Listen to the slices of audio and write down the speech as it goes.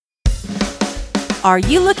Are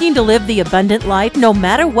you looking to live the abundant life no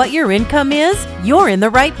matter what your income is? You're in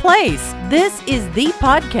the right place. This is the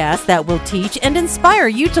podcast that will teach and inspire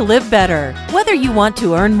you to live better. Whether you want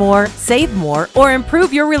to earn more, save more, or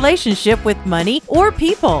improve your relationship with money or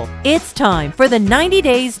people, it's time for the 90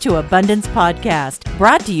 Days to Abundance podcast,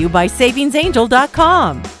 brought to you by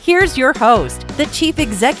SavingsAngel.com. Here's your host, the Chief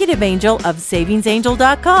Executive Angel of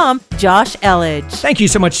SavingsAngel.com, Josh Elledge. Thank you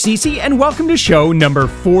so much, Cece, and welcome to show number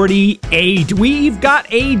 48. We've got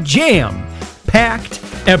a jam-packed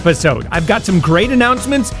episode. I've got some great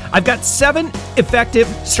announcements. I've got 7 effective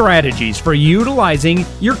strategies for utilizing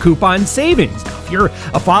your coupon savings. Now, if you're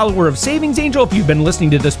a follower of Savings Angel, if you've been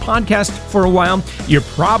listening to this podcast for a while, you're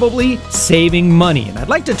probably saving money. And I'd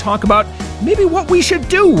like to talk about maybe what we should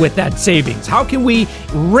do with that savings. How can we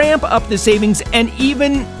ramp up the savings and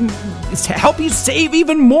even help you save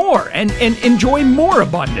even more and enjoy more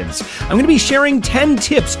abundance? I'm going to be sharing 10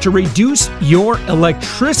 tips to reduce your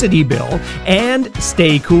electricity bill and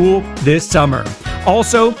stay cool this summer.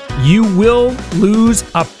 Also, you will lose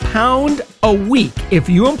a pound a week if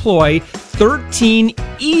you employ 13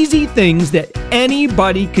 easy things that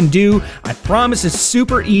anybody can do. I promise it's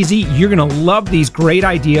super easy. You're going to love these great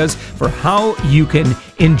ideas for how you can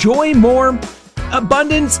enjoy more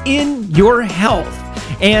abundance in your health.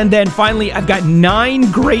 And then finally, I've got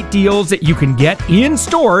 9 great deals that you can get in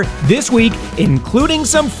store this week, including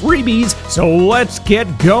some freebies. So let's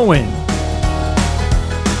get going.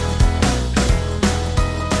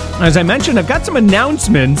 As I mentioned, I've got some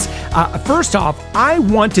announcements. First off, I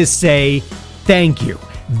want to say thank you.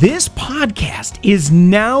 This podcast is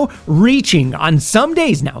now reaching on some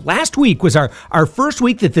days now. Last week was our first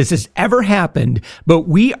week that this has ever happened, but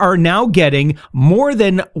we are now getting more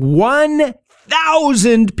than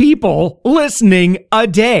 1,000 people listening a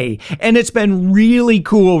day. And it's been really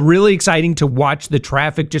cool, really exciting to watch the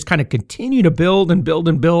traffic just kind of continue to build and build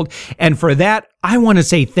and build. And for that, I want to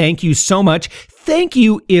say thank you so much. Thank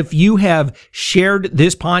you if you have shared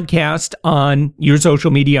this podcast on your social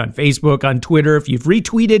media, on Facebook, on Twitter, if you've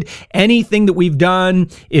retweeted anything that we've done,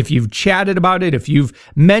 if you've chatted about it, if you've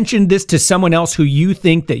mentioned this to someone else who you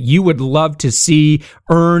think that you would love to see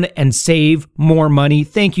earn and save more money.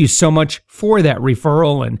 Thank you so much for that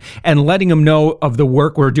referral and letting them know of the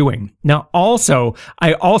work we're doing. Now,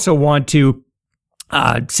 I also want to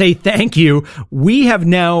say thank you. We have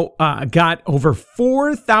now got over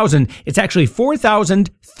 4,000. It's actually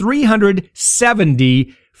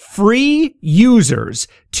 4,370 free users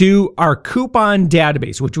to our coupon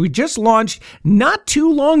database, which we just launched not too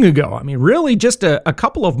long ago. I mean, really just a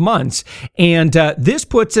couple of months. And this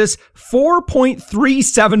puts us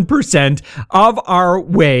 4.37% of our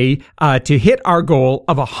way to hit our goal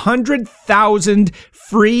of 100,000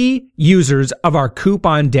 free users of our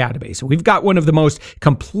coupon database. We've got one of the most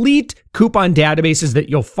complete coupon databases that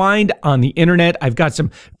you'll find on the internet. I've got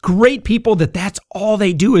some great people that's all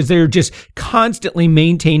they do is they're just constantly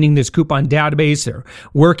maintaining this coupon database. They're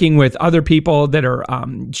working with other people that are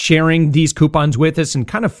sharing these coupons with us and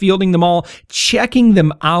kind of fielding them all, checking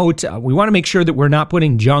them out. We want to make sure that we're not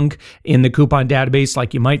putting junk in the coupon database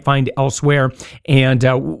like you might find elsewhere. And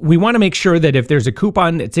we want to make sure that if there's a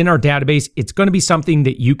coupon that's in our database, it's going to be something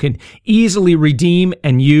that you can easily redeem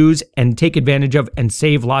and use and take advantage of and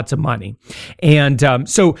save lots of money. And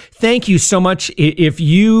so thank you so much. If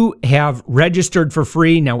you have registered for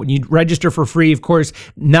free, now when you register for free, of course,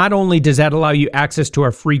 not only does that allow you access to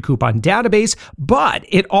our free coupon database, but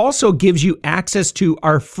it also gives you access to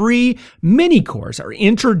our free mini course, our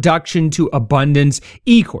Introduction to Abundance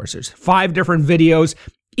e-course. There's 5 different videos.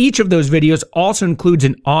 Each of those videos also includes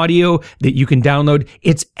an audio that you can download.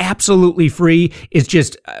 It's absolutely free. It's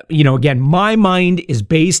just, again, my mind is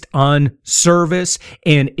based on service.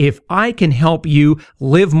 And if I can help you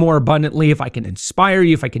live more abundantly, if I can inspire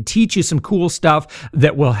you, if I can teach you some cool stuff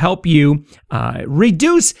that will help you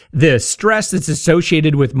reduce the stress that's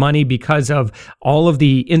associated with money because of all of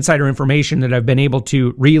the insider information that I've been able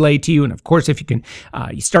to relay to you. And of course, if you can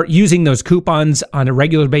you start using those coupons on a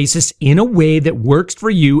regular basis in a way that works for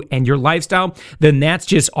you and your lifestyle, then that's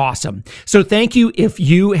just awesome. So thank you if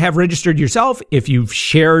you have registered yourself, if you've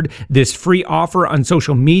shared this free offer on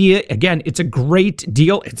social media. Again, it's a great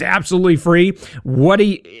deal. It's absolutely free. What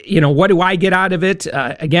do I get out of it?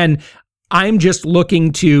 Again, I'm just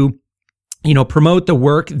looking to promote the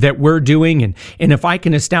work that we're doing. And if I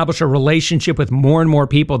can establish a relationship with more and more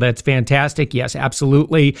people, that's fantastic. Yes,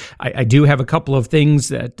 absolutely. I do have a couple of things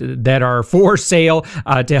that are for sale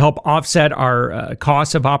to help offset our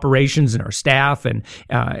costs of operations and our staff and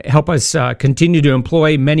help us continue to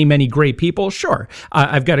employ many, many great people. Sure.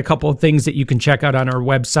 I've got a couple of things that you can check out on our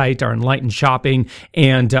website, our Enlightened Shopping,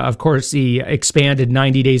 and of course, the expanded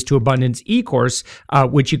 90 Days to Abundance e-course,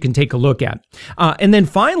 which you can take a look at. And then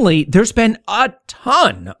finally, there's been a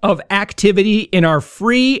ton of activity in our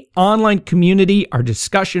free online community, our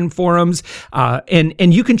discussion forums,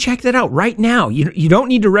 and you can check that out right now. You don't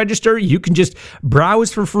need to register. You can just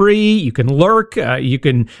browse for free. You can lurk. You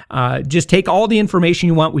can just take all the information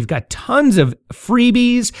you want. We've got tons of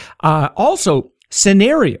freebies. Also,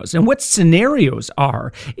 scenarios. And what scenarios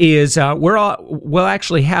are is we'll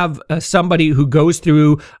actually have somebody who goes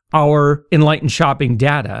through our Enlightened Shopping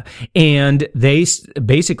data, and they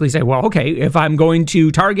basically say, well, okay, if I'm going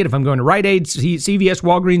to Target, if I'm going to Rite Aid, CVS,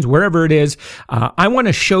 Walgreens, wherever it is, I want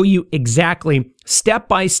to show you exactly step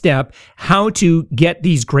by step how to get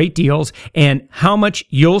these great deals and how much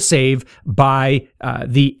you'll save by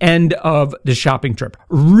the end of the shopping trip.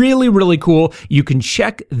 Really, really cool. You can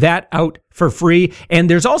check that out for free. And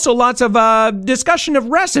there's also lots of discussion of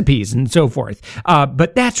recipes and so forth.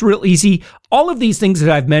 But that's real easy. All of these things that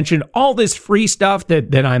I've mentioned, all this free stuff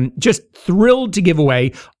that I'm just thrilled to give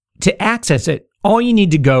away, to access it, all you need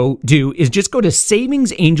to go do is just go to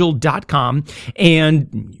savingsangel.com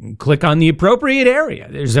and click on the appropriate area.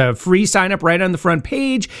 There's a free sign up right on the front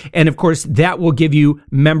page. And of course, that will give you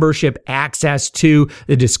membership access to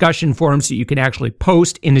the discussion forums that you can actually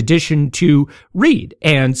post in addition to read.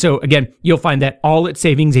 And so again, you'll find that all at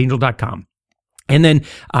savingsangel.com. And then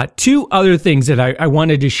two other things that I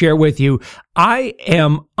wanted to share with you. I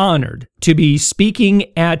am honored to be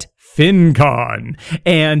speaking at FinCon.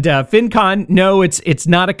 And FinCon, no, it's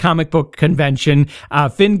not a comic book convention.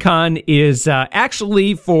 FinCon is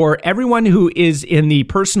actually for everyone who is in the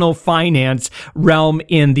personal finance realm,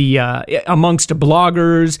 in the amongst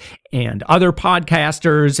bloggers and other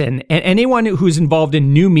podcasters and anyone who's involved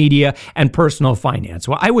in new media and personal finance.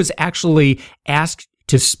 Well, I was actually asked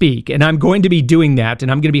to speak, and I'm going to be doing that,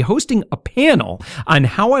 and I'm going to be hosting a panel on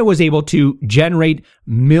how I was able to generate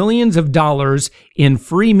millions of dollars in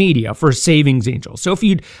free media for Savings Angel. So if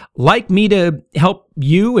you'd like me to help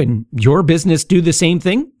you and your business do the same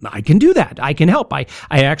thing, I can do that. I can help. I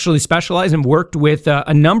actually specialize and worked with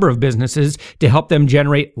a number of businesses to help them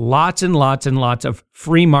generate lots and lots and lots of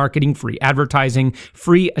free marketing, free advertising,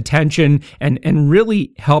 free attention, and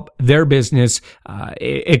really help their business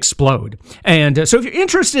explode. And so if you're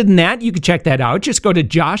interested in that, you can check that out. Just go to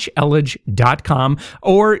joshelledge.com,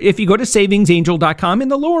 or if you go to savingsangel.com, in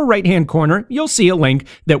the lower right-hand corner, you'll see a link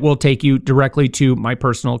that will take you directly to my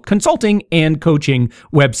personal consulting and coaching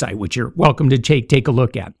website, which you're welcome to take a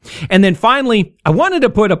look at. And then finally, I wanted to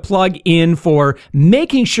put a plug in for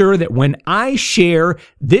making sure that when I share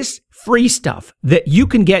this free stuff that you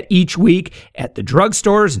can get each week at the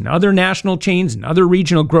drugstores and other national chains and other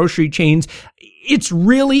regional grocery chains, it's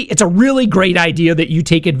a really great idea that you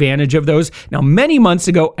take advantage of those. Now, many months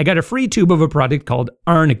ago, I got a free tube of a product called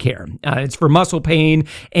Arnicare. It's for muscle pain.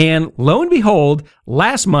 And lo and behold,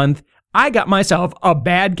 last month, I got myself a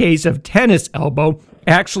bad case of tennis elbow,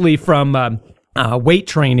 actually from weight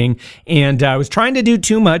training, and I was trying to do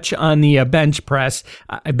too much on the bench press.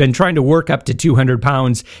 I've been trying to work up to 200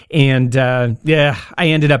 pounds, and I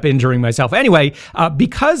ended up injuring myself. Anyway,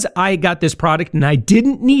 because I got this product and I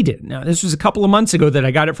didn't need it. Now, this was a couple of months ago that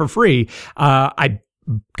I got it for free. I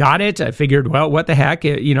got it. I figured, well, what the heck?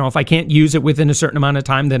 If I can't use it within a certain amount of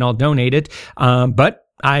time, then I'll donate it. But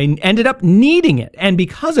I ended up needing it. And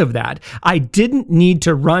because of that, I didn't need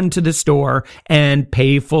to run to the store and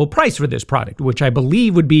pay full price for this product, which I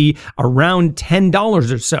believe would be around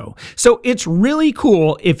 $10 or so. So it's really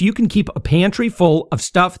cool if you can keep a pantry full of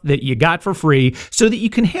stuff that you got for free so that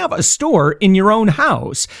you can have a store in your own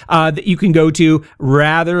house that you can go to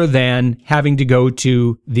rather than having to go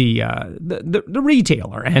to the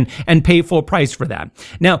retailer and pay full price for that.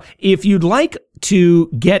 Now, if you'd like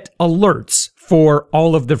to get alerts for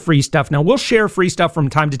all of the free stuff. Now, we'll share free stuff from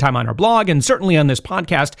time to time on our blog and certainly on this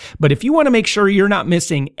podcast, but if you want to make sure you're not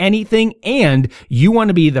missing anything and you want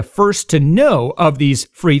to be the first to know of these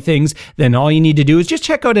free things, then all you need to do is just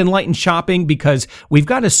check out Enlightened Shopping, because we've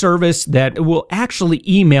got a service that will actually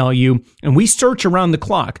email you, and we search around the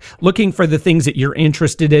clock looking for the things that you're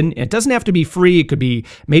interested in. It doesn't have to be free. It could be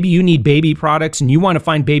maybe you need baby products and you want to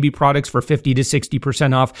find baby products for 50 to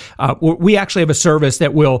 60% off. We actually have a service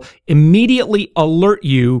that will immediately alert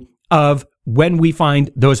you of when we find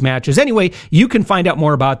those matches. Anyway, you can find out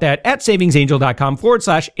more about that at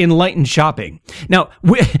savingsangel.com/enlightened shopping. Now,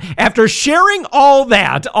 after sharing all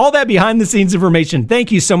that behind the scenes information,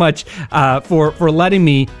 thank you so much for letting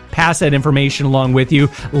me pass that information along with you.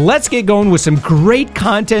 Let's get going with some great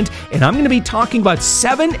content, and I'm going to be talking about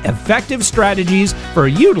 7 effective strategies for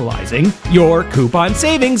utilizing your coupon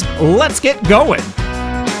savings. Let's get going.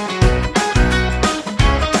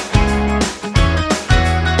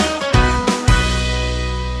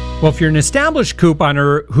 Well, if you're an established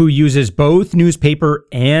couponer who uses both newspaper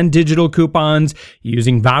and digital coupons,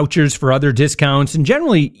 using vouchers for other discounts, and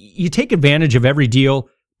generally you take advantage of every deal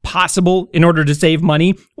possible in order to save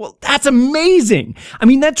money, well, that's amazing. I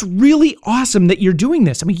mean, that's really awesome that you're doing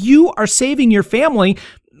this. I mean, you are saving your family.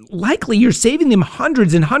 Likely you're saving them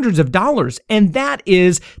hundreds and hundreds of dollars. And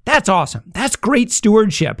that's awesome. That's great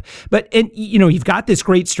stewardship. And you've got this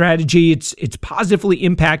great strategy. It's positively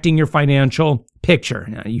impacting your financial picture.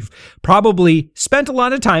 Now, you've probably spent a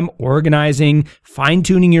lot of time organizing,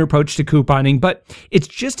 fine-tuning your approach to couponing, but it's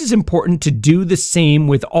just as important to do the same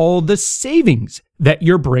with all the savings that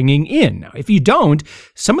you're bringing in. Now, if you don't,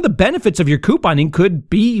 some of the benefits of your couponing could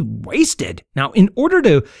be wasted. Now, in order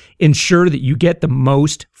to ensure that you get the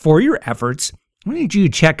most for your efforts, I need you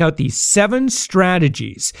to check out these 7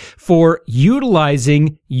 strategies for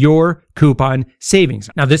utilizing your coupon savings.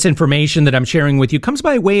 Now, this information that I'm sharing with you comes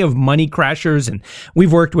by way of Money Crashers, and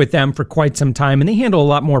we've worked with them for quite some time, and they handle a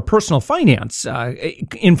lot more personal finance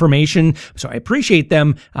information. So I appreciate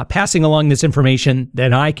them passing along this information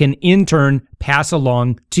that I can in turn pass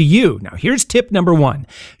along to you. Now, here's tip number 1.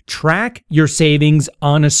 Track your savings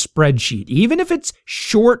on a spreadsheet. Even if it's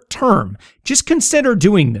short term, just consider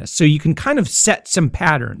doing this so you can kind of set some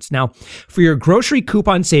patterns. Now, for your grocery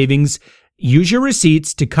coupon savings, use your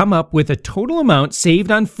receipts to come up with a total amount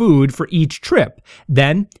saved on food for each trip.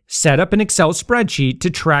 Then set up an Excel spreadsheet to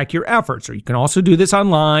track your efforts. Or you can also do this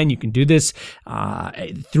online. You can do this through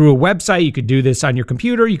a website. You could do this on your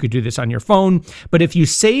computer. You could do this on your phone. But if you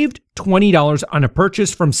saved $20 on a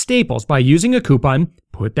purchase from Staples by using a coupon,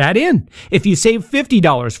 put that in. If you save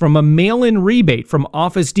 $50 from a mail-in rebate from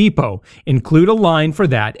Office Depot, include a line for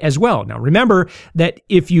that as well. Now, remember that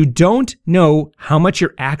if you don't know how much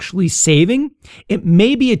you're actually saving, it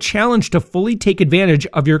may be a challenge to fully take advantage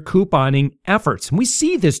of your couponing efforts. And we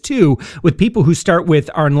see this too with people who start with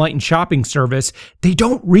our Enlightened Shopping service. They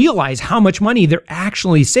don't realize how much money they're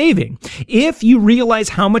actually saving. If you realize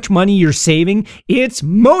how much money you're saving, it's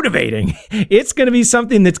motivating. It's going to be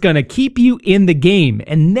something that's going to keep you in the game.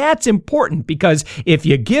 And that's important because if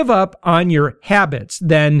you give up on your habits,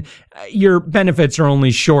 then your benefits are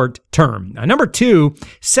only short term. Now, number 2,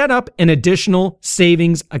 set up an additional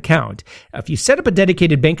savings account. If you set up a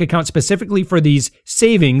dedicated bank account specifically for these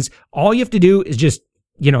savings, all you have to do is just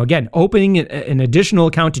again, opening an additional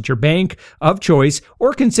account at your bank of choice,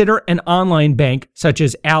 or consider an online bank such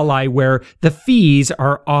as Ally, where the fees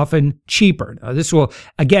are often cheaper. Now, this will,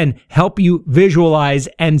 again, help you visualize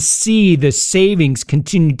and see the savings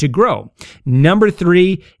continue to grow. Number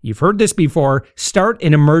 3, you've heard this before, start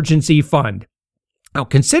an emergency fund. Now,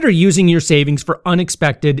 consider using your savings for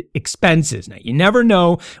unexpected expenses. Now, you never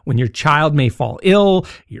know when your child may fall ill,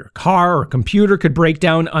 your car or computer could break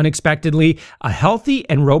down unexpectedly. A healthy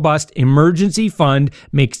and robust emergency fund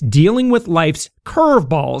makes dealing with life's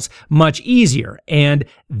curveballs much easier. And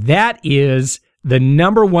that is the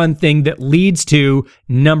number 1 thing that leads to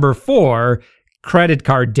number 4, credit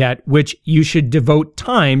card debt, which you should devote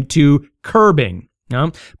time to curbing.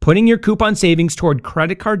 Now, putting your coupon savings toward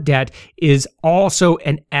credit card debt is also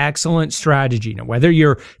an excellent strategy. Now, whether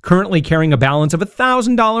you're currently carrying a balance of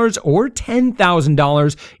 $1,000 or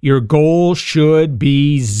 $10,000, your goal should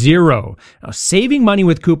be 0. Now, saving money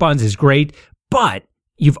with coupons is great, but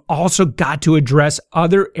you've also got to address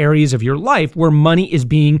other areas of your life where money is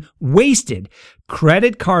being wasted.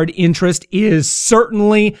 Credit card interest is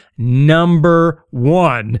certainly number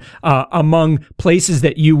 1 among places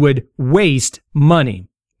that you would waste money.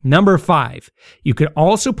 Number 5, you could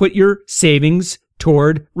also put your savings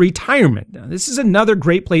toward retirement. Now, this is another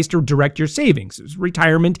great place to direct your savings. It's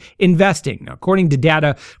retirement investing. Now, according to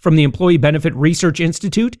data from the Employee Benefit Research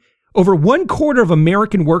Institute, over 1/4 of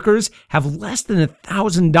American workers have less than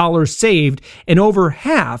 $1,000 saved, and over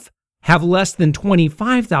half have less than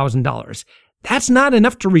 $25,000. That's not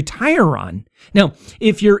enough to retire on. Now,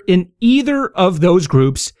 if you're in either of those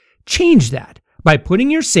groups, change that. by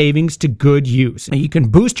putting your savings to good use. Now, you can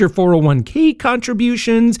boost your 401k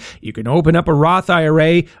contributions. You can open up a Roth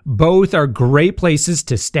IRA. Both are great places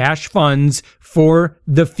to stash funds for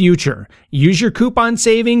the future. Use your coupon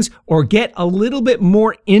savings or get a little bit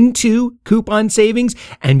more into coupon savings,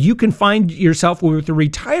 and you can find yourself with a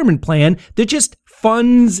retirement plan that just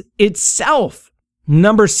funds itself.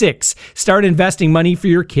 Number 6, start investing money for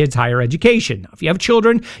your kids' higher education. Now, if you have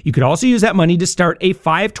children, you could also use that money to start a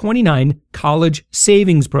 529 college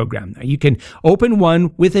savings program. Now, you can open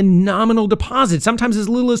one with a nominal deposit, sometimes as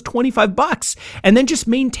little as $25, and then just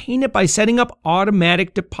maintain it by setting up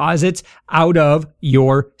automatic deposits out of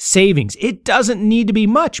your savings. It doesn't need to be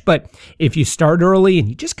much, but if you start early and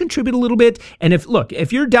you just contribute a little bit, and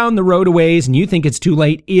if you're down the road a ways and you think it's too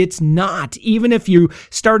late, it's not. Even if you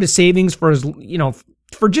start a savings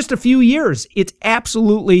for just a few years, it's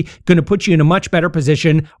absolutely going to put you in a much better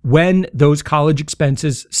position when those college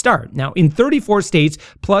expenses start. Now, in 34 states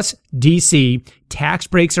plus DC, tax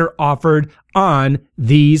breaks are offered on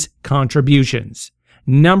these contributions.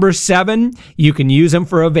 Number 7, you can use them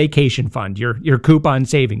for a vacation fund, your coupon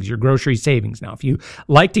savings, your grocery savings. Now, if you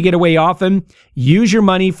like to get away often, use your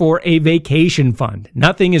money for a vacation fund.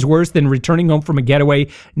 Nothing is worse than returning home from a getaway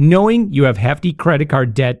knowing you have hefty credit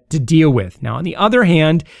card debt to deal with. Now, on the other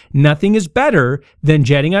hand, nothing is better than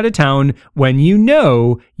jetting out of town when you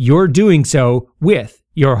know you're doing so with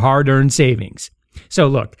your hard-earned savings. So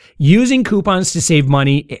look, using coupons to save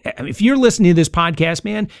money, if you're listening to this podcast,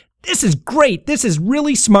 man, this is great. This is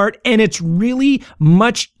really smart, and it's really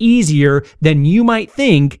much easier than you might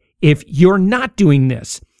think if you're not doing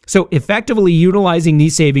this. So effectively utilizing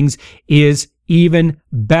these savings is even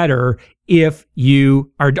better if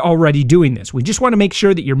you are already doing this. We just want to make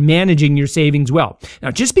sure that you're managing your savings well.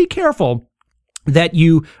 Now, just be careful that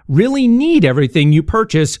you really need everything you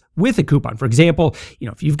purchase with a coupon. For example,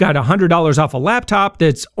 if you've got $100 off a laptop,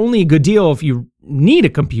 that's only a good deal if you need a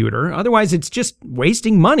computer. Otherwise, it's just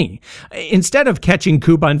wasting money. Instead of catching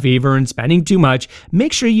coupon fever and spending too much,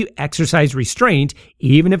 make sure you exercise restraint,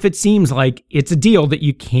 even if it seems like it's a deal that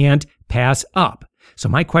you can't pass up. So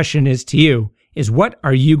my question is to you, what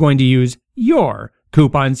are you going to use your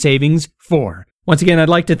coupon savings for? Once again, I'd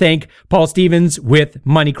like to thank Paul Stevens with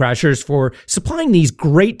Money Crashers for supplying these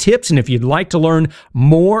great tips. And if you'd like to learn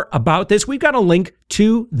more about this, we've got a link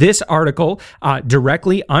to this article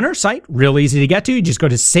directly on our site. Real easy to get to. You just go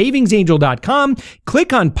to savingsangel.com,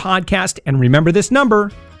 click on podcast, and remember this number,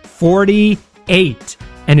 48.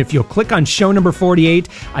 And if you'll click on show number 48,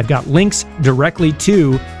 I've got links directly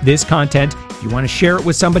to this content. If you want to share it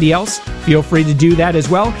with somebody else, feel free to do that as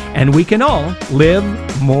well. And we can all live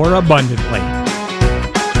more abundantly.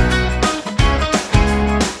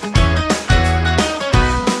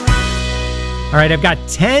 All right, I've got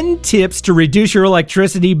 10 tips to reduce your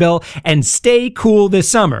electricity bill and stay cool this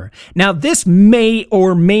summer. Now, this may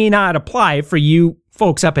or may not apply for you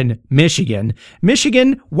folks up in Michigan.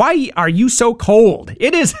 Michigan, why are you so cold?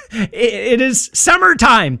 It is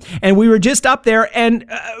summertime, and we were just up there, and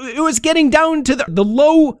it was getting down to the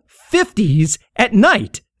low 50s at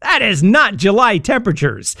night. That is not July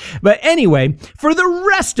temperatures. But anyway, for the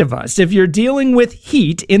rest of us, if you're dealing with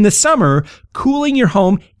heat in the summer, cooling your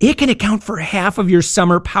home, it can account for half of your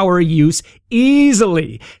summer power use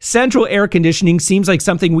easily. Central air conditioning seems like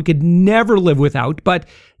something we could never live without, but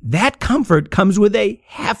that comfort comes with a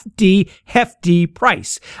hefty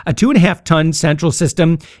price. A 2.5-ton central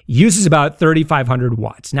system uses about 3,500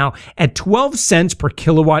 watts. Now, at 12 cents per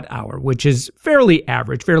kilowatt hour, which is fairly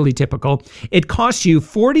average, fairly typical, it costs you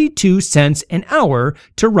 42 cents an hour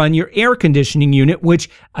to run your air conditioning unit, which,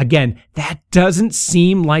 again, that doesn't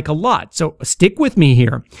seem like a lot. So stick with me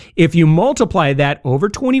here. If you multiply that over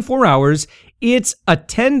 24 hours, it's a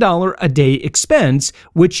 $10 a day expense,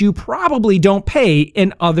 which you probably don't pay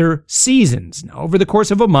in other seasons. Now, over the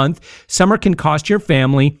course of a month, summer can cost your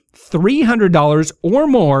family $300 or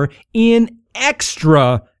more in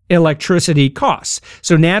extra electricity costs.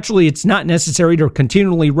 So naturally, it's not necessary to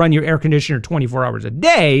continually run your air conditioner 24 hours a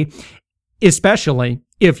day, especially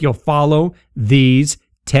if you'll follow these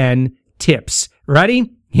 10 tips.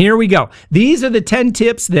 Ready? Here we go. These are the 10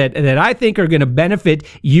 tips that I think are going to benefit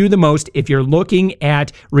you the most if you're looking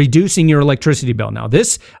at reducing your electricity bill. Now,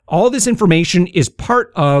 all this information is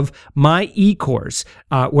part of my e-course,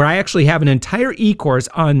 where I actually have an entire e-course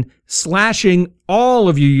on slashing all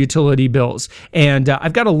of your utility bills. And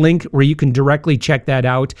I've got a link where you can directly check that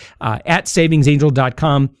out at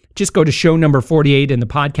savingsangel.com. Just go to show number 48 in the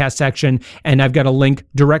podcast section, and I've got a link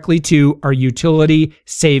directly to our utility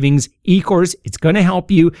savings e-course. It's going to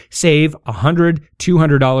help you you save $100,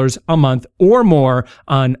 $200 a month or more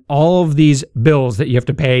on all of these bills that you have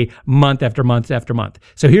to pay month after month after month.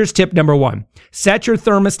 So here's tip number 1. Set your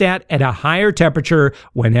thermostat at a higher temperature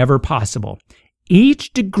whenever possible.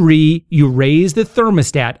 Each degree you raise the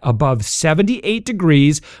thermostat above 78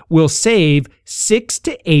 degrees will save 6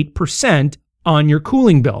 to 8% on your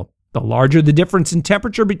cooling bill. The larger the difference in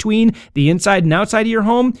temperature between the inside and outside of your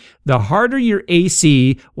home, the harder your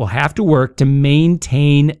AC will have to work to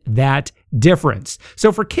maintain that difference.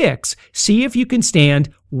 So for kicks, see if you can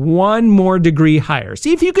stand 1 more degree higher.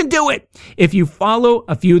 See if you can do it. If you follow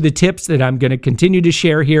a few of the tips that I'm going to continue to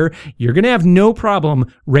share here, you're going to have no problem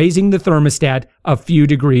raising the thermostat a few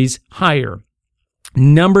degrees higher.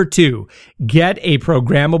 Number 2, get a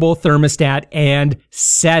programmable thermostat and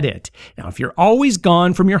set it. Now, if you're always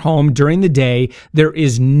gone from your home during the day, there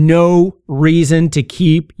is no reason to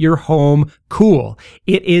keep your home cool.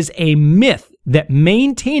 It is a myth that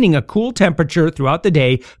maintaining a cool temperature throughout the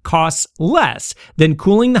day costs less than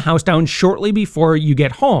cooling the house down shortly before you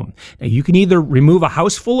get home. Now, you can either remove a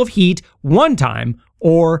house full of heat one time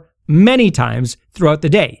or many times throughout the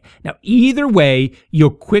day. Now, either way,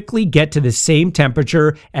 you'll quickly get to the same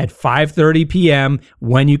temperature at 5:30 p.m.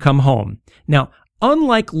 when you come home. Now,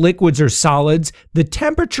 unlike liquids or solids, the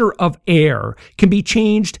temperature of air can be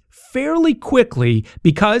changed fairly quickly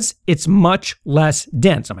because it's much less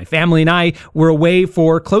dense. So my family and I were away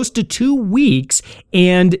for close to 2 weeks,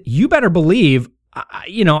 and you better believe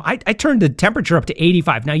I turned the temperature up to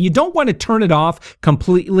 85. Now, you don't want to turn it off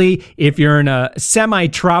completely if you're in a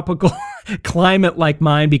semi-tropical climate like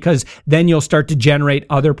mine, because then you'll start to generate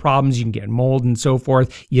other problems. You can get mold and so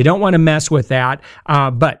forth. You don't want to mess with that.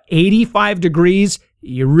 But 85 degrees,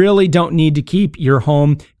 you really don't need to keep your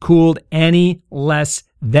home cooled any less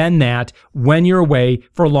than that when you're away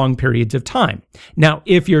for long periods of time. Now,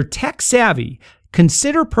 if you're tech savvy,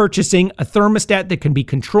 consider purchasing a thermostat that can be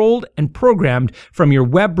controlled and programmed from your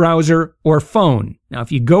web browser or phone. Now,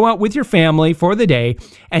 if you go out with your family for the day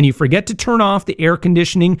and you forget to turn off the air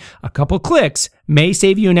conditioning, a couple clicks may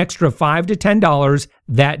save you an extra $5 to $10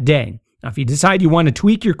 that day. Now, if you decide you want to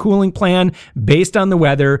tweak your cooling plan based on the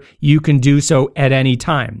weather, you can do so at any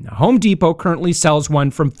time. Now, Home Depot currently sells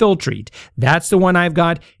one from Filtrete. That's the one I've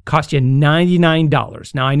got. Cost you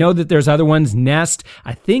 $99. Now, I know that there's other ones. Nest,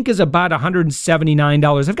 I think, is about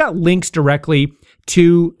 $179. I've got links directly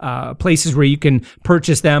to places where you can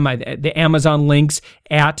purchase them. The Amazon links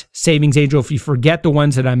at Savings Angel. If you forget the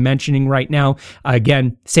ones that I'm mentioning right now,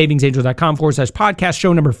 again, savingsangel.com/podcast,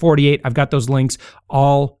 show number 48. I've got those links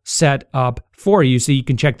all set up for you so you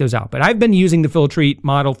can check those out. But I've been using the Filtrete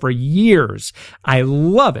model for years. I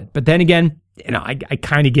love it. But then again, I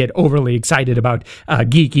kind of get overly excited about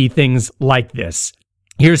geeky things like this.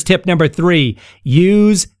 Here's tip number 3.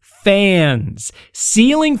 Use fans.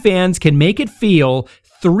 Ceiling fans can make it feel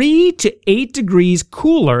 3 to 8 degrees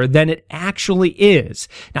cooler than it actually is.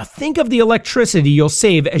 Now, think of the electricity you'll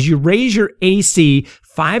save as you raise your AC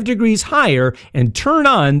 5 degrees higher and turn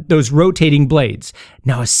on those rotating blades.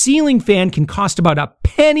 Now, a ceiling fan can cost about a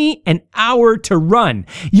penny an hour to run.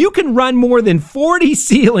 You can run more than 40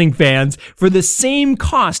 ceiling fans for the same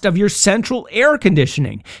cost of your central air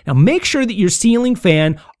conditioning. Now, make sure that your ceiling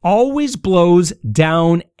fan always blows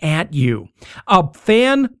down at you. A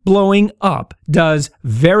fan blowing up does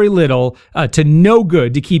very little to no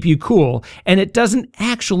good to keep you cool, and it doesn't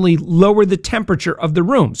actually lower the temperature of the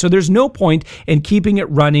room. So there's no point in keeping it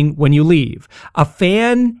running when you leave. A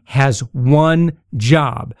fan has one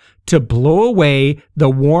job: to blow away the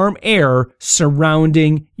warm air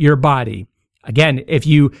surrounding your body. Again, if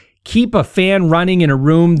you keep a fan running in a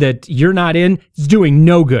room that you're not in, it's doing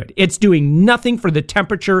no good. It's doing nothing for the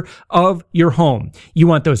temperature of your home. You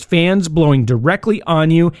want those fans blowing directly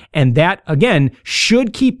on you, and that, again,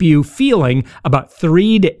 should keep you feeling about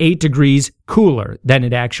 3 to 8 degrees cooler than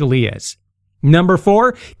it actually is. Number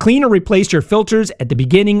 4, clean or replace your filters at the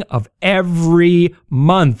beginning of every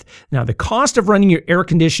month. Now, the cost of running your air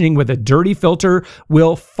conditioning with a dirty filter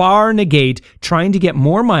will far negate trying to get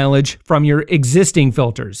more mileage from your existing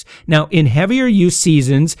filters. Now, in heavier use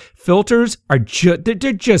seasons, filters are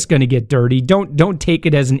they're just going to get dirty. Don't take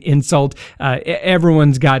it as an insult.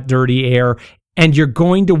 Everyone's got dirty air. And you're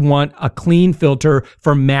going to want a clean filter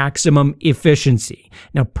for maximum efficiency.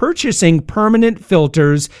 Now, purchasing permanent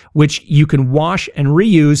filters, which you can wash and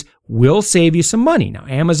reuse, will save you some money. Now,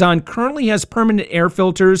 Amazon currently has permanent air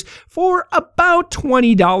filters for about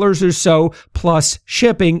 $20 or so, plus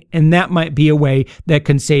shipping, and that might be a way that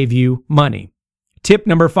can save you money. Tip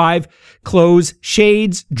number 5, close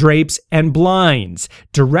shades, drapes, and blinds.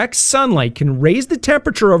 Direct sunlight can raise the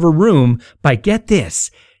temperature of a room by, get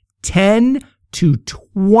this, 10 to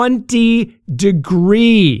 20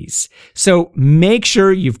 degrees. So make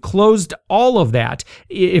sure you've closed all of that.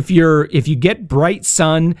 If you get bright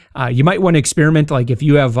sun, you might want to experiment. Like if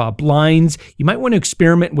you have blinds, you might want to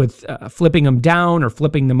experiment with flipping them down or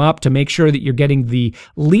flipping them up to make sure that you're getting the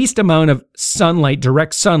least amount of sunlight,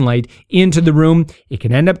 direct sunlight into the room. It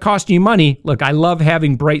can end up costing you money. Look, I love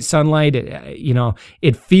having bright sunlight.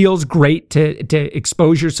 It feels great to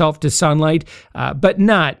expose yourself to sunlight, but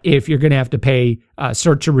not if you're going to have to pay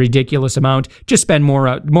such a ridiculous amount. Just spend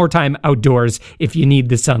more time outdoors if you need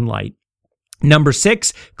the sunlight. Number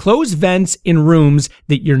 6, close vents in rooms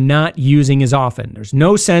that you're not using as often. There's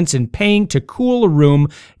no sense in paying to cool a room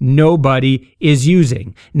nobody is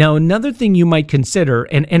using. Now, another thing you might consider,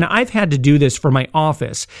 and I've had to do this for my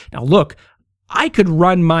office. Now, look, I could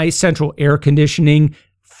run my central air conditioning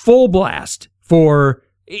full blast for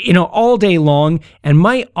all day long. And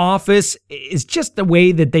my office is just the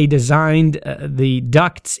way that they designed the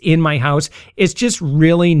ducts in my house. It's just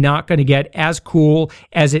really not going to get as cool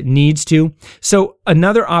as it needs to. So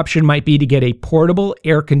another option might be to get a portable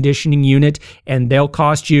air conditioning unit, and they'll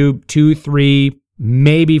cost you $200, $300,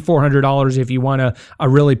 maybe $400 if you want a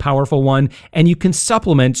really powerful one. And you can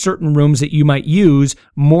supplement certain rooms that you might use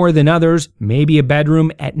more than others, maybe a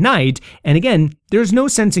bedroom at night. And again, there's no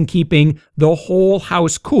sense in keeping the whole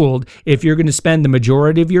house cooled if you're going to spend the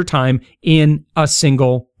majority of your time in a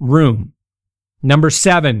single room. Number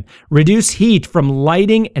 7, reduce heat from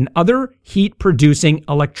lighting and other heat-producing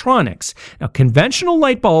electronics. Now, conventional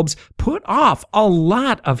light bulbs put off a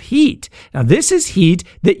lot of heat. Now, this is heat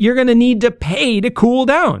that you're going to need to pay to cool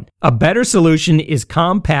down. A better solution is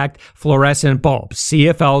compact fluorescent bulbs,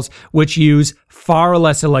 CFLs, which use far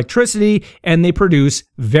less electricity and they produce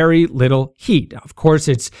very little heat. Now, of course,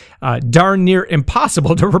 it's darn near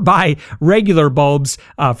impossible to buy regular bulbs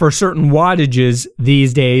for certain wattages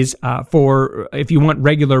these days for if you want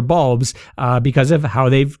regular bulbs because of how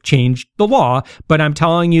they've changed the law. But I'm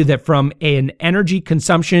telling you that from an energy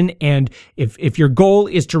consumption, and if your goal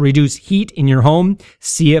is to reduce heat in your home,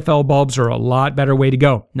 CFL bulbs are a lot better way to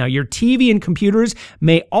go. Now, your TV and computers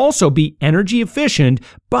may also be energy efficient,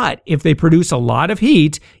 but if they produce a lot of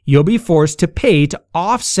heat, you'll be forced to pay to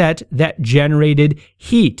offset that generated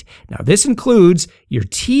heat. Now, this includes your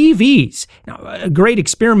TVs. Now, a great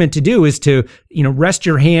experiment to do is to, rest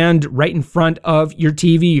your hand right in front of your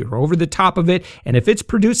TV or over the top of it. And if it's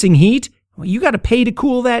producing heat, well, you got to pay to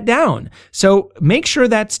cool that down. So make sure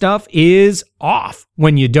that stuff is off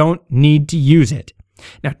when you don't need to use it.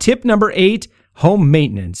 Now, tip number 8, home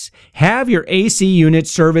maintenance. Have your AC unit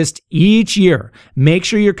serviced each year. Make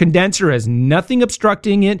sure your condenser has nothing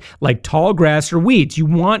obstructing it like tall grass or weeds. You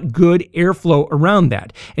want good airflow around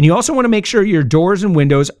that. And you also want to make sure your doors and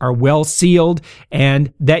windows are well sealed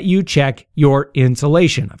and that you check your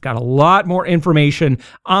insulation. I've got a lot more information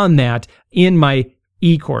on that in my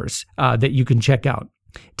e-course that you can check out.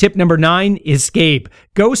 Tip number 9, escape.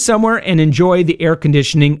 Go somewhere and enjoy the air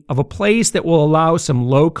conditioning of a place that will allow some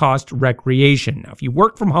low-cost recreation. Now, if you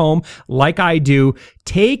work from home like I do,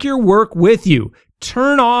 take your work with you.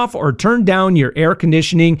 Turn off or turn down your air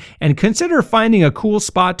conditioning and consider finding a cool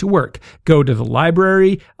spot to work. Go to the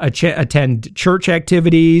library, attend church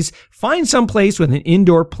activities, find some place with an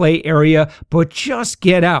indoor play area, but just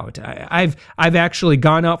get out. I've actually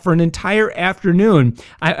gone out for an entire afternoon.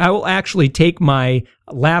 I will actually take my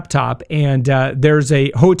laptop and there's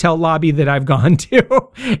a hotel lobby that I've gone to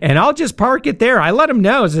and I'll just park it there. I let them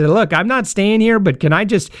know, say, look, I'm not staying here, but can I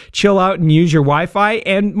just chill out and use your Wi-Fi?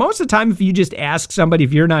 And most of the time, if you just ask somebody,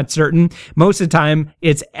 if you're not certain, most of the time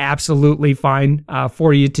it's absolutely fine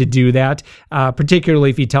for you to do that, particularly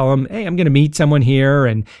if you tell them, hey, I'm going to meet someone here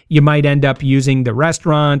and you might end up using the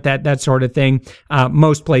restaurant, that sort of thing.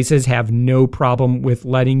 Most places have no problem with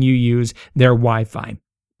letting you use their Wi-Fi.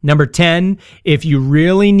 Number 10, if you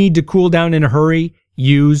really need to cool down in a hurry,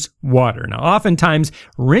 use water. Now, oftentimes,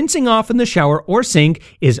 rinsing off in the shower or sink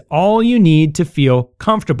is all you need to feel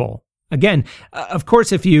comfortable. Again, of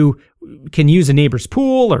course, if you can use a neighbor's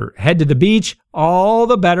pool or head to the beach, all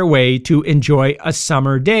the better way to enjoy a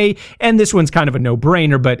summer day. And this one's kind of a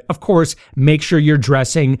no-brainer, but of course, make sure you're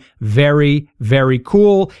dressing very, very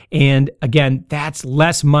cool. And again, that's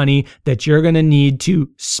less money that you're going to need to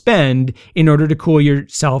spend in order to cool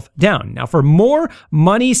yourself down. Now, for more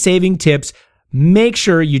money-saving tips, make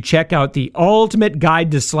sure you check out the ultimate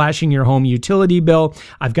guide to slashing your home utility bill.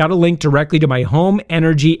 I've got a link directly to my home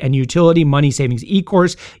energy and utility money savings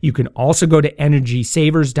e-course. You can also go to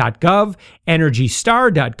energysavers.gov,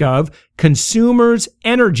 energystar.gov,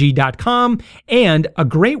 consumersenergy.com, and a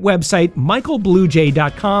great website,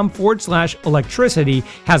 michaelbluejay.com/electricity,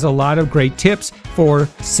 has a lot of great tips for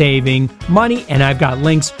saving money. And I've got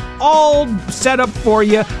links all set up for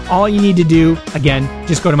you. All you need to do, again,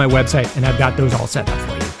 just go to my website and I've got those all set up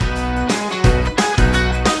for you.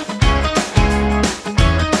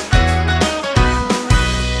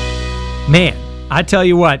 Man, I tell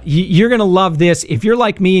you what, you're going to love this. If you're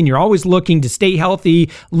like me and you're always looking to stay healthy,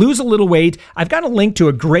 lose a little weight, I've got a link to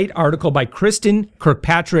a great article by Kristen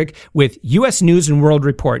Kirkpatrick with U.S. News and World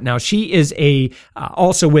Report. Now, she is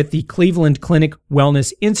also with the Cleveland Clinic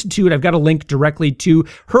Wellness Institute. I've got a link directly to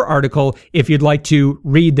her article if you'd like to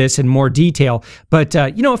read this in more detail. But,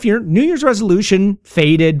 if your New Year's resolution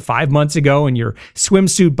faded 5 months ago and your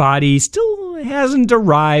swimsuit body still hasn't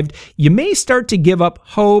arrived, you may start to give up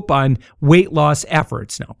hope on weight loss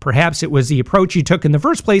efforts. Now, perhaps it was the approach you took in the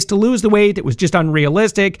first place to lose the weight that was just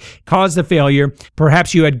unrealistic, caused the failure.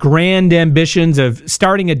 Perhaps you had grand ambitions of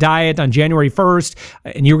starting a diet on January 1st,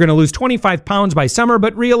 and you were going to lose 25 pounds by summer,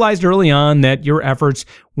 but realized early on that your efforts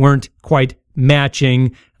weren't quite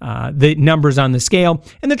matching the numbers on the scale.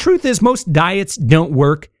 And the truth is, most diets don't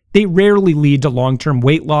work. They rarely lead to long-term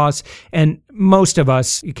weight loss, and most of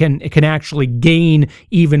us can actually gain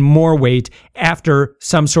even more weight after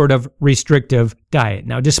some sort of restrictive diet.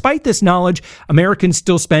 Now, despite this knowledge, Americans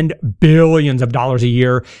still spend billions of dollars a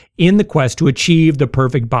year in the quest to achieve the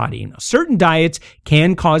perfect body. Now, certain diets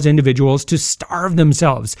can cause individuals to starve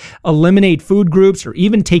themselves, eliminate food groups, or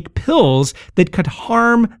even take pills that could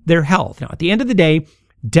harm their health. Now, at the end of the day,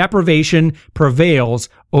 deprivation prevails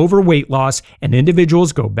over weight loss, and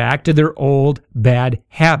individuals go back to their old bad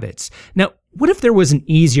habits. Now, what if there was an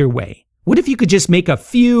easier way? What if you could just make a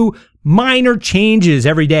few minor changes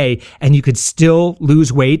every day and you could still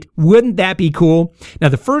lose weight? Wouldn't that be cool? Now,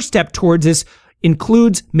 the first step towards this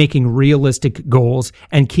includes making realistic goals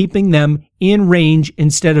and keeping them in range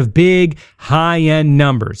instead of big, high-end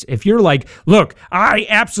numbers. If you're like, look, I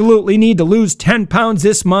absolutely need to lose 10 pounds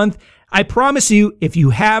this month, I promise you, if you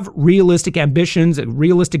have realistic ambitions and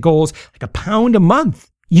realistic goals, like a pound a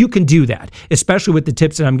month, you can do that, especially with the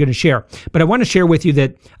tips that I'm going to share. But I want to share with you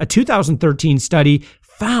that a 2013 study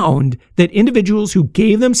found that individuals who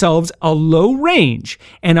gave themselves a low range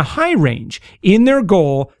and a high range in their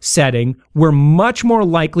goal setting were much more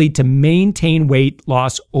likely to maintain weight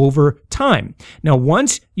loss over time. Now,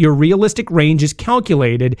 once your realistic range is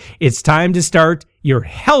calculated, it's time to start your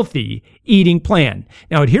healthy eating plan.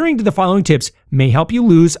 Now, adhering to the following tips may help you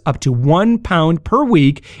lose up to 1 pound per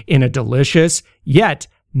week in a delicious yet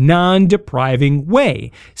non-depriving way,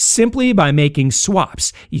 simply by making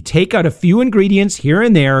swaps. You take out a few ingredients here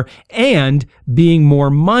and there and being more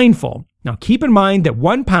mindful. Now, keep in mind that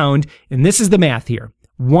 1 pound, and this is the math here,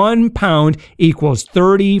 1 pound equals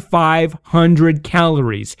 3,500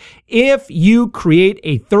 calories. If you create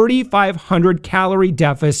a 3,500 calorie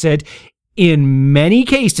deficit, in many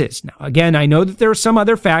cases, now again, I know that there are some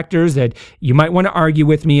other factors that you might want to argue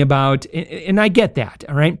with me about, and I get that,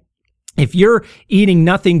 all right? If you're eating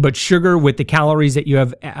nothing but sugar with the calories that you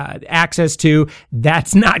have access to,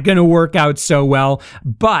 that's not going to work out so well.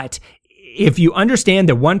 But if you understand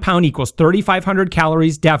that 1 pound equals 3,500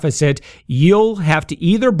 calories deficit, you'll have to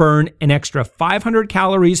either burn an extra 500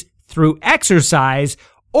 calories through exercise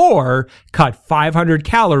or cut 500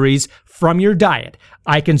 calories from your diet.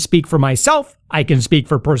 I can speak for myself. I can speak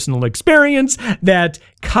for personal experience that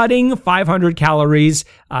cutting 500 calories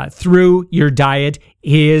through your diet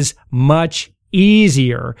is much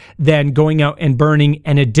easier than going out and burning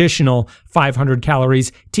an additional 500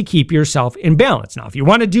 calories to keep yourself in balance. Now, if you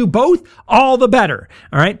want to do both, all the better.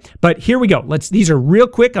 All right. But here we go. These are real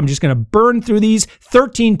quick. I'm just going to burn through these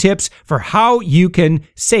 13 tips for how you can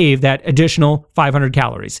save that additional 500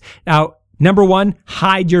 calories. Now, number 1,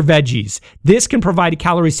 hide your veggies. This can provide a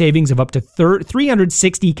calorie savings of up to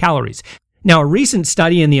 360 calories. Now, a recent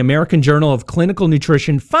study in the American Journal of Clinical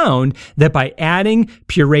Nutrition found that by adding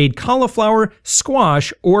pureed cauliflower,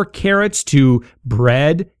 squash, or carrots to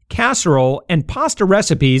bread, casserole, and pasta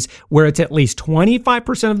recipes where it's at least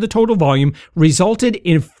 25% of the total volume resulted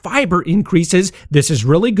in fiber increases, this is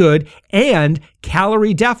really good, and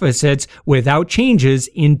calorie deficits without changes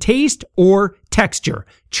in taste or texture.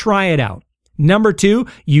 Try it out. Number 2,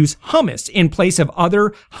 use hummus in place of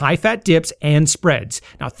other high-fat dips and spreads.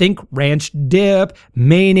 Now think ranch dip,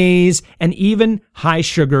 mayonnaise, and even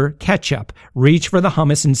high-sugar ketchup. Reach for the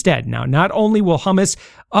hummus instead. Now, not only will hummus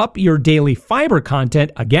up your daily fiber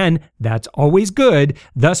content, again, that's always good,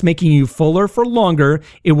 thus making you fuller for longer,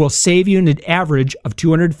 it will save you an average of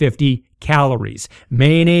 250 calories.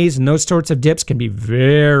 Mayonnaise and those sorts of dips can be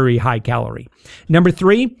very high calorie. Number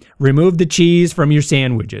 3, remove the cheese from your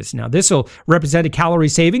sandwiches. Now, this will represent a calorie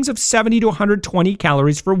savings of 70 to 120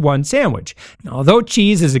 calories for one sandwich. Now, although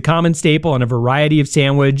cheese is a common staple on a variety of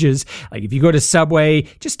sandwiches, like if you go to Subway,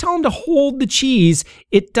 just tell them to hold the cheese.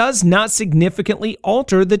 It does not significantly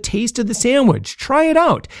alter the taste of the sandwich. Try it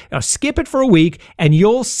out. Now, skip it for a week and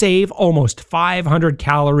you'll save almost 500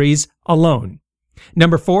 calories alone.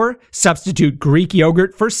 Number 4, substitute Greek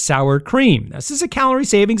yogurt for sour cream. This is a calorie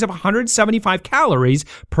savings of 175 calories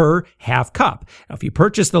per half cup. Now, if you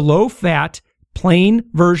purchase the low-fat, plain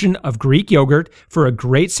version of Greek yogurt for a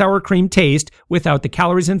great sour cream taste without the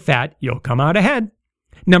calories and fat, you'll come out ahead.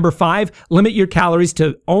 Number 5, limit your calories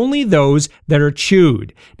to only those that are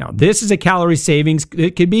chewed. Now, this is a calorie savings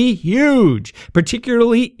that could be huge,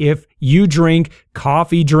 particularly if you drink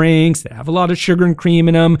coffee drinks that have a lot of sugar and cream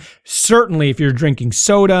in them. Certainly if you're drinking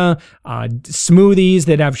soda, smoothies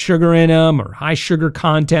that have sugar in them or high sugar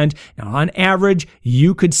content. Now, on average,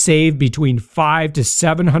 you could save between 500 to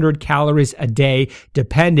 700 calories a day,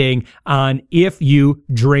 depending on if you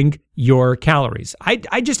drink your calories.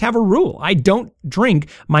 I just have a rule. I don't drink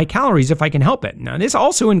my calories if I can help it. Now, this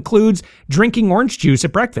also includes drinking orange juice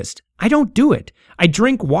at breakfast. I don't do it. I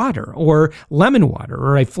drink water or lemon water,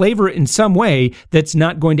 or I flavor it in some way that's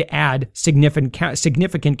not going to add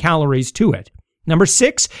significant calories to it. Number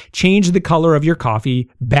 6, change the color of your coffee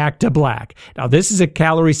back to black. Now, this is a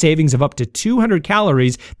calorie savings of up to 200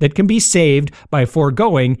 calories that can be saved by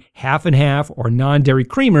foregoing half and half or non-dairy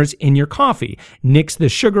creamers in your coffee. Nix the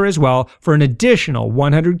sugar as well for an additional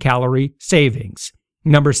 100 calorie savings.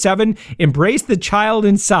 Number 7, embrace the child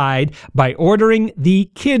inside by ordering the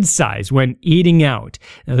kid size when eating out.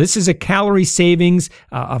 Now, this is a calorie savings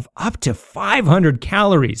of up to 500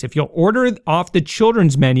 calories. If you'll order off the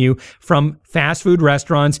children's menu from fast food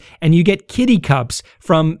restaurants and you get kiddie cups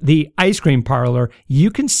from the ice cream parlor, you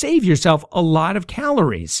can save yourself a lot of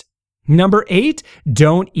calories. Number 8,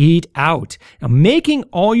 don't eat out. Now, making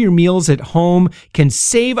all your meals at home can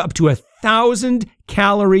save up to 1,000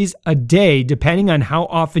 calories a day, depending on how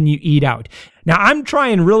often you eat out. Now, I'm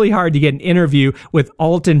trying really hard to get an interview with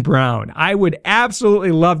Alton Brown. I would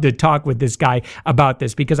absolutely love to talk with this guy about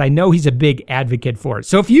this because I know he's a big advocate for it.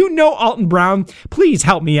 So if you know Alton Brown, please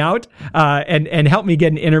help me out and help me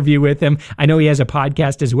get an interview with him. I know he has a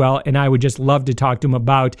podcast as well, and I would just love to talk to him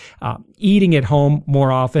about eating at home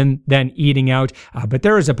more often than eating out. But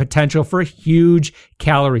there is a potential for huge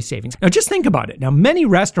calorie savings. Now, just think about it. Now, many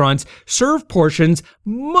restaurants serve portions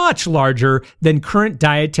much larger than current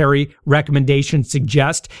dietary recommendations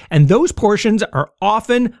suggest, and those portions are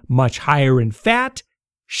often much higher in fat,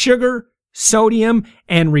 sugar, sodium,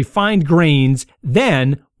 and refined grains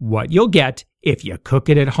than what you'll get if you cook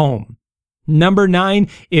it at home. Number 9,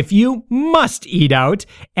 if you must eat out,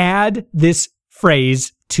 add this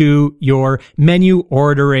phrase to your menu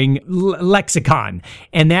ordering lexicon,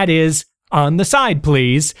 and that is on the side,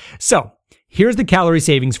 please. So, here's the calorie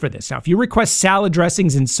savings for this. Now, if you request salad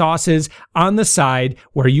dressings and sauces on the side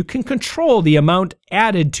where you can control the amount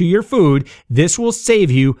added to your food, this will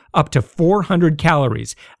save you up to 400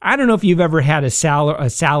 calories. I don't know if you've ever had a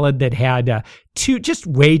salad that had just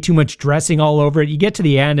way too much dressing all over it. You get to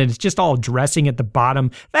the end and it's just all dressing at the bottom.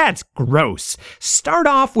 That's gross. Start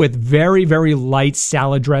off with very, very light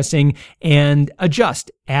salad dressing and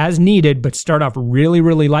adjust as needed, but start off really,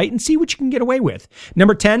 really light and see what you can get away with.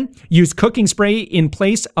 Number 10, use cooking spray in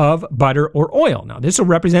place of butter or oil. Now, this will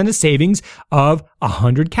represent a savings of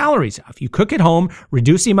 100 calories. If you cook at home,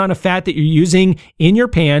 reduce the amount of fat that you're using in your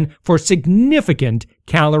pan for significant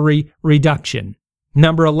calorie reduction.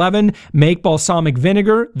 Number 11, make balsamic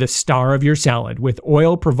vinegar the star of your salad, with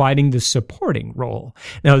oil providing the supporting role.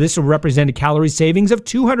 Now, this will represent a calorie savings of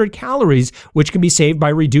 200 calories, which can be saved by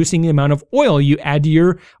reducing the amount of oil you add to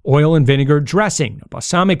your oil and vinegar dressing. Now,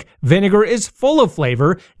 balsamic vinegar is full of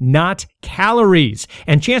flavor, not calories,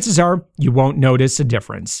 and chances are you won't notice a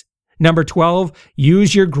difference. Number 12,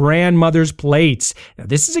 use your grandmother's plates. Now,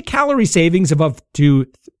 this is a calorie savings of up to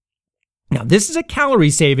Now, this is a calorie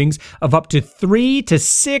savings of up to 300 to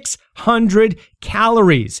 600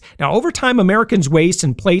 calories. Now, over time, Americans' waists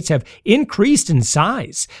and plates have increased in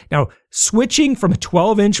size. Now, switching from a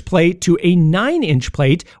 12-inch plate to a 9-inch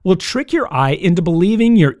plate will trick your eye into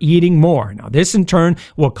believing you're eating more. Now, this in turn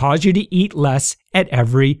will cause you to eat less at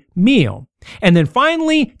every meal. And then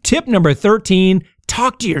finally, tip number 13,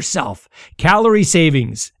 talk to yourself. Calorie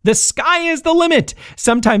savings. The sky is the limit.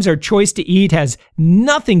 Sometimes our choice to eat has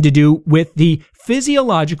nothing to do with the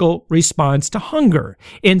physiological response to hunger.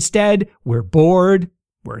 Instead, we're bored,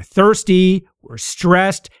 we're thirsty, we're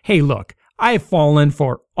stressed. Hey, look, I've fallen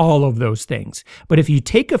for all of those things. But if you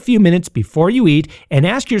take a few minutes before you eat and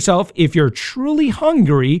ask yourself if you're truly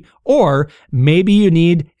hungry, or maybe you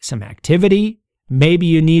need some activity, maybe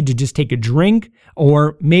you need to just take a drink,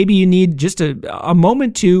 or maybe you need just a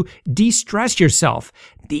moment to de-stress yourself.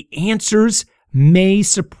 The answers may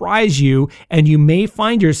surprise you, and you may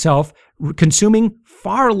find yourself consuming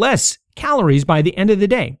far less calories by the end of the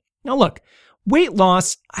day. Now look, weight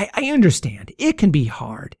loss, I understand, it can be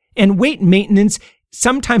hard, and weight maintenance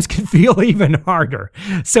sometimes can feel even harder.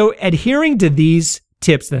 So adhering to these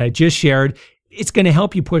tips that I just shared, it's going to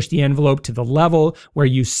help you push the envelope to the level where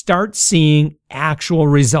you start seeing actual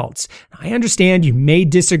results. I understand you may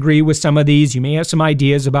disagree with some of these. You may have some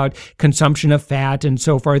ideas about consumption of fat and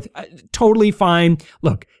so forth. Totally fine.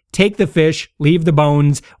 Look, take the fish, leave the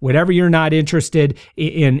bones, whatever you're not interested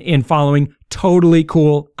in following. Totally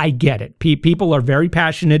cool. I get it. People are very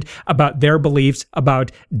passionate about their beliefs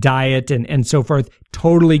about diet and so forth.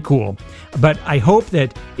 Totally cool. But I hope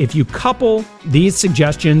that if you couple these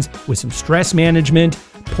suggestions with some stress management,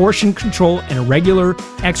 portion control, and a regular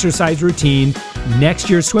exercise routine, next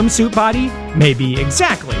year's swimsuit body may be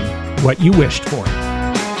exactly what you wished for.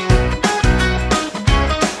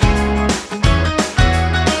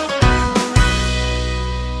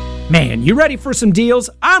 Man, you ready for some deals?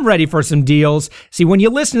 I'm ready for some deals. See, when you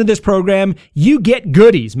listen to this program, you get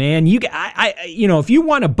goodies, man. If you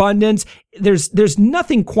want abundance, there's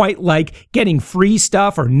nothing quite like getting free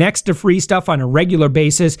stuff or next to free stuff on a regular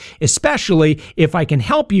basis, especially if I can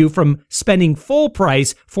help you from spending full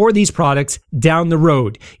price for these products down the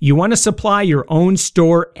road. You want to supply your own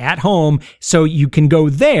store at home so you can go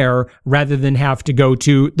there rather than have to go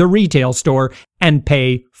to the retail store and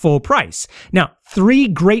pay full price. Now, 3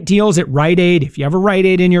 great deals at Rite Aid. If you have a Rite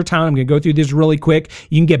Aid in your town, I'm going to go through this really quick.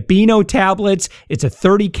 You can get Beano tablets. It's a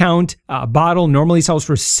 30-count bottle. Normally sells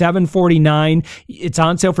for $7.49. It's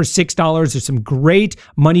on sale for $6. There's some great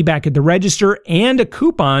money back at the register and a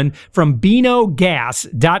coupon from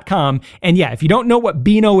BeanoGas.com. And yeah, if you don't know what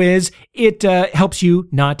Beano is, it helps you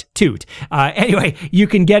not toot. Anyway, you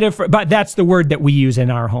can get it but that's the word that we use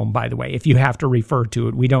in our home, by the way. If you have to refer to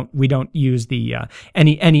it, we don't use the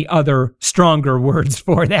any other stronger words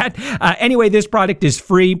for that. Anyway, this product is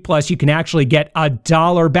free. Plus, you can actually get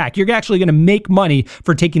 $1 back. You're actually going to make money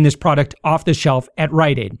for taking this product off the shelf at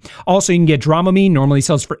Rite Aid. Also, you can get Dramamine. Normally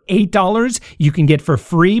sells for $8. You can get for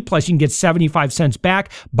free. Plus, you can get 75 cents back.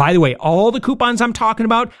 By the way, all the coupons I'm talking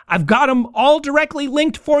about, I've got them all directly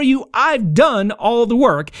linked for you. I've done all the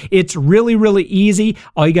work. It's really, really easy.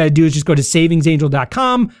 All you got to do is just go to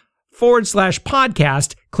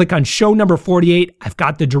savingsangel.com/podcast. Click on show number 48. I've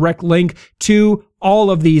got the direct link to all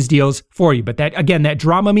of these deals for you. But that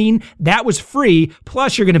Dramamine, that was free.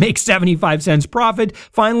 Plus, you're going to make 75 cents profit.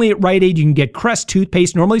 Finally, at Rite Aid, you can get Crest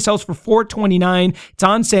toothpaste. Normally sells for $4.29. It's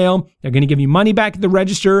on sale. They're going to give you money back at the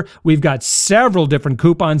register. We've got several different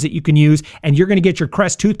coupons that you can use, and you're going to get your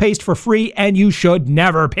Crest toothpaste for free, and you should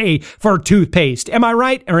never pay for toothpaste. Am I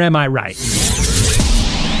right or am I right?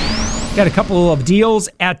 Got a couple of deals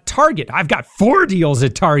at Target. I've got 4 deals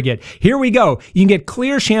at Target. Here we go. You can get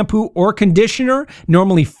Clear shampoo or conditioner,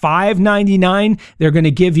 normally $5.99. They're going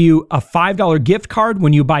to give you a $5 gift card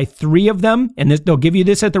when you buy 3 of them, and they'll give you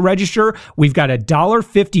this at the register. We've got a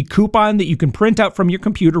 $1.50 coupon that you can print out from your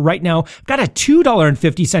computer right now. I've got a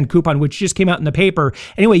 $2.50 coupon, which just came out in the paper.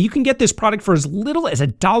 Anyway, you can get this product for as little as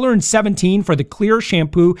 $1.17 for the Clear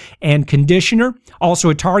shampoo and conditioner. Also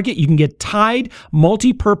at Target, you can get Tide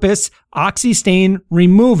multi-purpose Oxy-Stain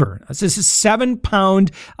Remover. This is a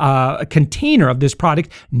 7-pound container of this product,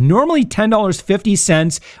 normally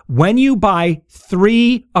 $10.50. When you buy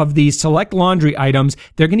 3 of these select laundry items,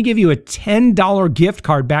 they're going to give you a $10 gift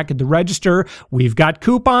card back at the register. We've got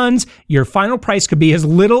coupons. Your final price could be as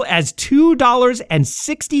little as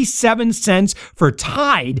 $2.67 for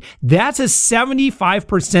Tide. That's a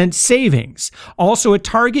 75% savings. Also at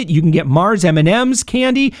Target, you can get Mars M&M's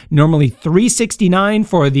candy, normally $3.69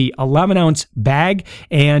 for the 11-ounce bag,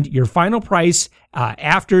 and your final price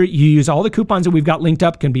after you use all the coupons that we've got linked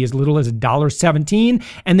up, can be as little as $1.17.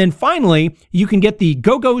 And then finally, you can get the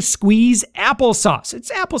Go-Go Squeeze applesauce.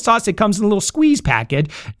 It's applesauce. It comes in a little squeeze packet.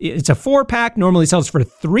 It's a 4-pack, normally sells for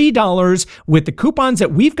 $3. With the coupons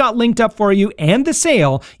that we've got linked up for you and the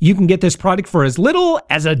sale, you can get this product for as little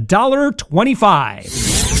as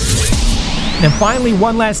 $1.25. And finally,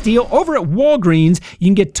 one last deal. Over at Walgreens, you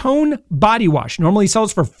can get Tone Body Wash. Normally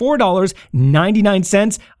sells for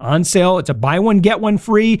 $4.99 on sale. It's a buy one, get one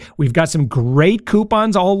free. We've got some great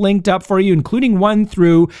coupons all linked up for you, including one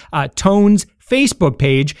through Tone's Facebook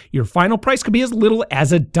page. Your final price could be as little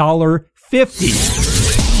as $1.50.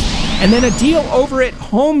 And then a deal over at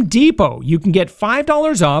Home Depot. You can get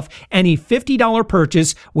 $5 off any $50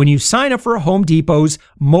 purchase when you sign up for Home Depot's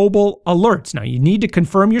mobile alerts. Now, you need to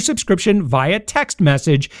confirm your subscription via text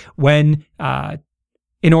message when,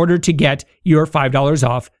 in order to get your $5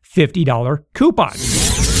 off $50 coupon.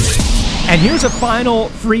 And here's a final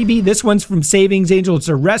freebie. This one's from Savings Angel. It's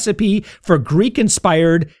a recipe for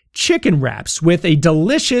Greek-inspired chicken wraps with a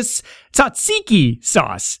delicious tzatziki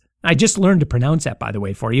sauce. I just learned to pronounce that, by the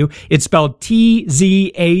way, for you. It's spelled T-Z-A-T-Z-I-K-I.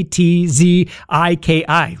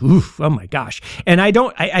 Oof, oh my gosh. And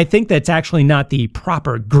I think that's actually not the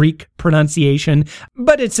proper Greek pronunciation,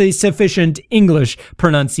 but it's a sufficient English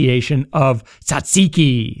pronunciation of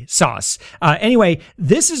tzatziki sauce. Anyway,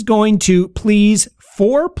 this is going to please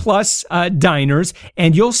 4+ diners,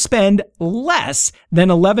 and you'll spend less than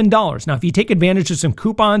 $11. Now, if you take advantage of some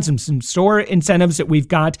coupons and some store incentives that we've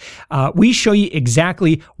got, we show you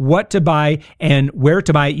exactly what to buy and where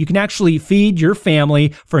to buy it. You can actually feed your family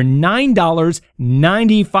for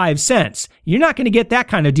 $9.95. You're not going to get that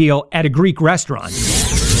kind of deal at a Greek restaurant.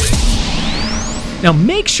 Now,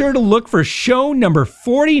 make sure to look for show number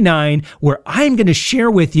 49, where I'm going to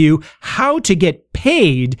share with you how to get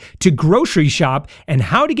paid to grocery shop and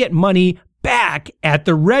how to get money back at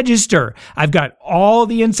the register. I've got all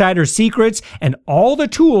the insider secrets and all the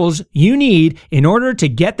tools you need in order to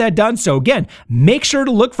get that done. So again, make sure to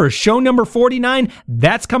look for show number 49.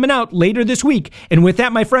 That's coming out later this week. And with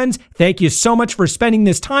that, my friends, thank you so much for spending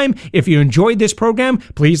this time. If you enjoyed this program,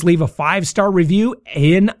 please leave a 5-star review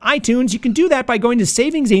in iTunes. You can do that by going to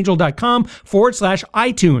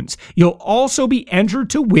savingsangel.com/iTunes. You'll also be entered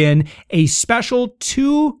to win a special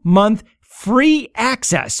 2-month free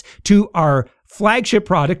access to our flagship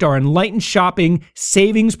product, our Enlightened Shopping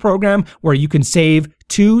Savings Program, where you can save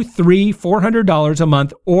 $200, $300, $400 a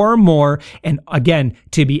month or more. And again,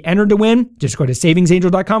 to be entered to win, just go to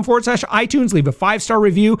savingsangel.com/iTunes, leave a 5-star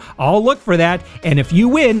review. I'll look for that. And if you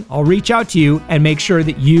win, I'll reach out to you and make sure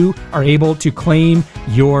that you are able to claim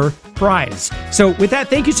your prize. So with that,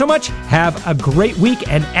 thank you so much. Have a great week.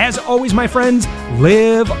 And as always, my friends,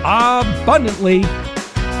 live abundantly.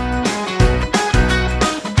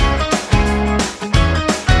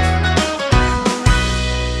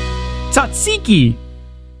 Tzatziki